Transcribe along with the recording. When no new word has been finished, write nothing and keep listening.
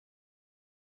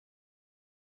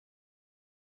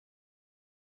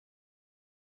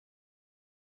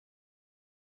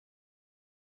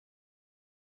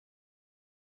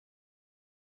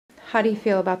How do you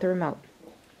feel about the remote?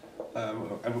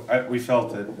 We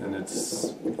felt it, and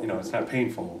it's it's not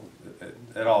painful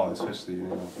at all, especially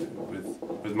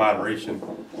with moderation.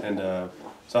 And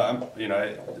so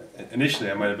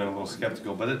initially I might have been a little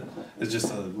skeptical, but it's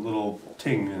just a little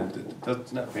ting, and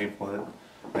it's not painful.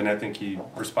 And I think he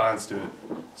responds to it.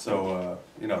 So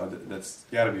that's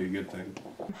got to be a good thing.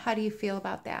 How do you feel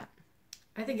about that?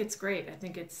 I think it's great. I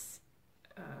think it's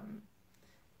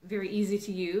very easy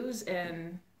to use,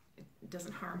 and it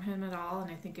doesn't harm him at all. And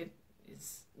I think it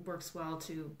works well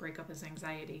to break up his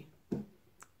anxiety.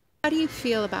 How do you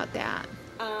feel about that?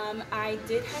 I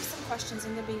did have some questions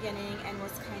in the beginning and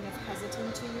was kind of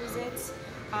hesitant to use it,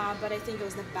 but I think it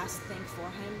was the best thing for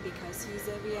him because he's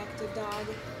a reactive dog.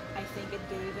 I think it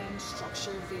gave him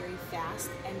structure very fast,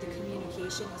 and the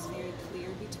communication was very clear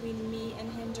between me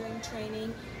and him during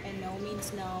training, and no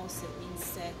means no, sit means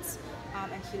sit,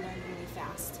 and he learned really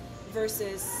fast,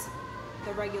 versus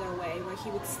the regular way where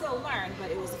he would still learn, but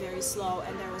it was very slow,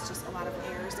 and there was just a lot of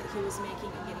errors that he was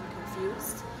making and getting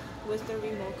confused. With the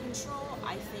remote control,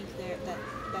 I think that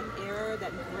error,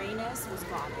 that grayness was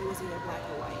gone. It was either black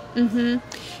or white.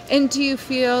 Mm-hmm. And do you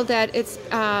feel that it's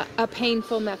a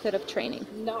painful method of training?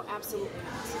 No, absolutely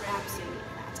not. Absolutely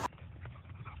not.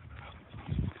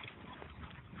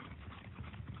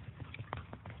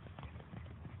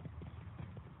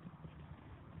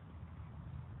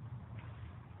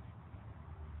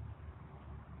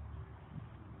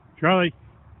 Charlie,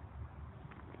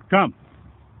 come.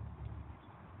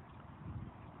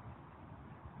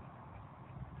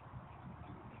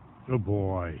 Good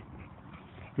boy.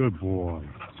 Good boy.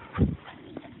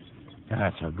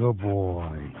 That's a good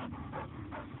boy.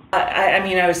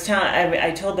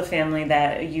 I told the family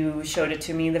that you showed it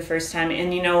to me the first time,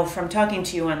 and from talking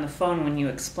to you on the phone when you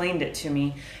explained it to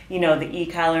me, the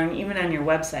e-collar, and even on your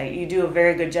website, you do a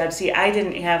very good job. See, I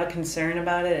didn't have a concern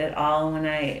about it at all when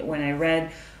I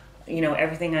read,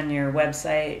 everything on your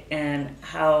website and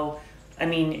how,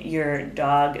 your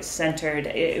dog centered.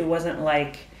 It wasn't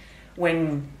like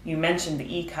when you mentioned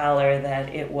the e-collar that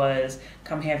it was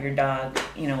come have your dog,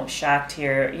 shocked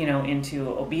here, into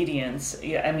obedience.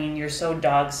 You're so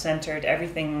dog-centered,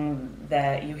 everything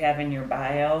that you have in your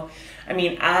bio.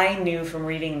 I knew from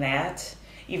reading that,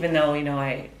 even though,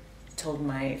 I told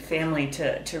my family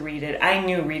to read it, I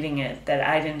knew reading it that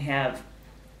I didn't have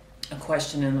a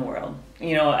question in the world.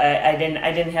 I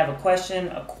didn't have a question,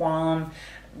 a qualm,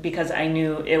 because I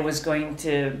knew it was going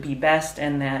to be best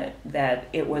and that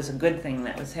it was a good thing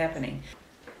that was happening.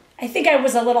 I think I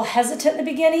was a little hesitant in the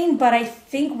beginning, but I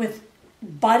think with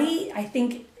Buddy, I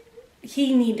think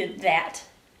he needed that.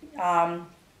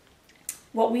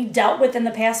 What we dealt with in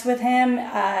the past with him,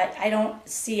 I don't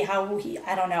see how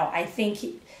I don't know. I think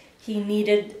he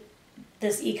needed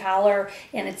this e-collar,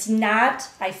 and it's not,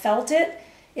 I felt it.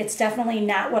 It's definitely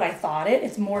not what I thought it.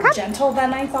 It's more gentle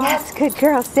than I thought. Yes, good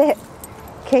girl, sit.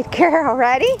 Good girl,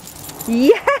 ready?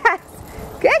 Yes!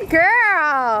 Good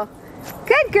girl!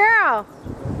 Good girl!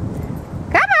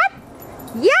 Come on!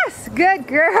 Yes, good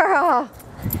girl!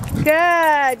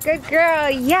 Good girl,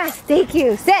 yes, thank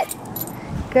you, sit!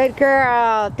 Good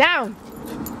girl, down!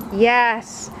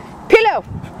 Yes, pillow!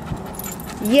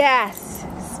 Yes,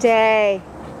 stay!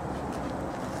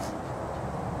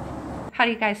 How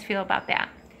do you guys feel about that?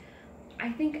 I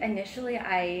think initially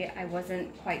I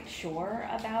wasn't quite sure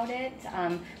about it.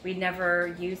 We'd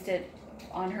never used it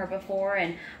on her before,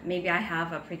 and maybe I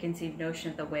have a preconceived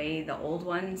notion of the way the old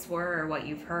ones were or what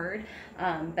you've heard,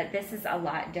 but this is a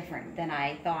lot different than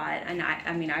I thought. And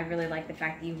I really like the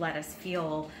fact that you let us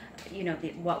feel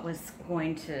what was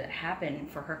going to happen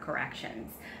for her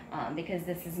corrections, because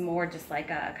this is more just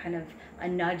like a kind of a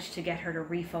nudge to get her to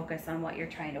refocus on what you're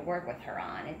trying to work with her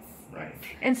on. Right.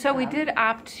 And so we did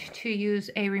opt to use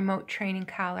a remote training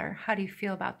collar. How do you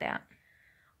feel about that?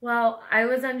 Well, I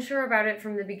was unsure about it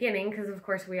from the beginning because, of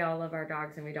course, we all love our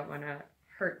dogs and we don't want to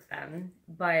hurt them.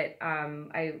 But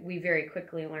we very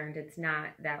quickly learned it's not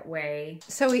that way.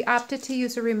 So we opted to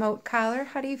use a remote collar.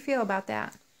 How do you feel about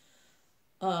that?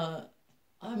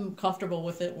 I'm comfortable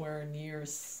with it, where in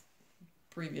years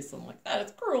previous I'm like, that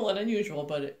it's cruel and unusual,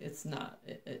 but it's not.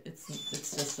 It's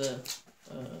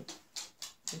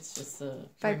just a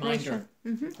Vibration.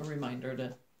 reminder, a reminder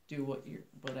to do what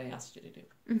I asked you to do.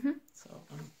 Mm-hmm. So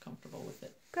I'm comfortable with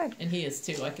it. Good. And he is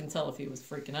too. I can tell if he was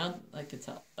freaking out. I could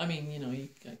tell. I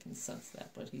can sense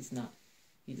that, but he's not.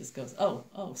 He just goes, oh,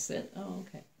 sit. Oh,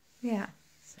 okay. Yeah.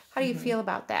 How do you feel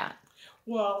about that?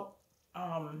 Well,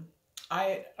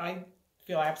 I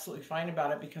feel absolutely fine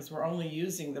about it because we're only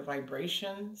using the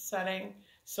vibration setting,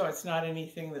 so it's not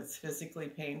anything that's physically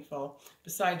painful.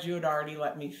 Besides, you had already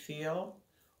let me feel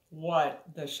what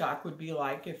the shock would be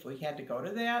like if we had to go to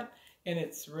that, and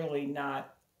it's really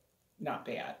not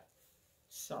bad.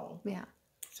 So Yeah.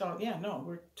 So yeah, no,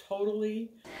 we're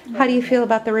totally. How do you feel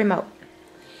about the remote?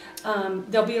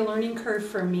 There'll be a learning curve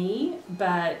for me,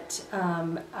 but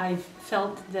I've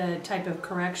felt the type of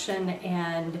correction,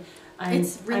 and I'm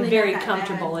It's really very not that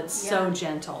comfortable. bad. It's Yeah. so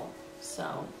gentle.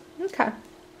 So Okay.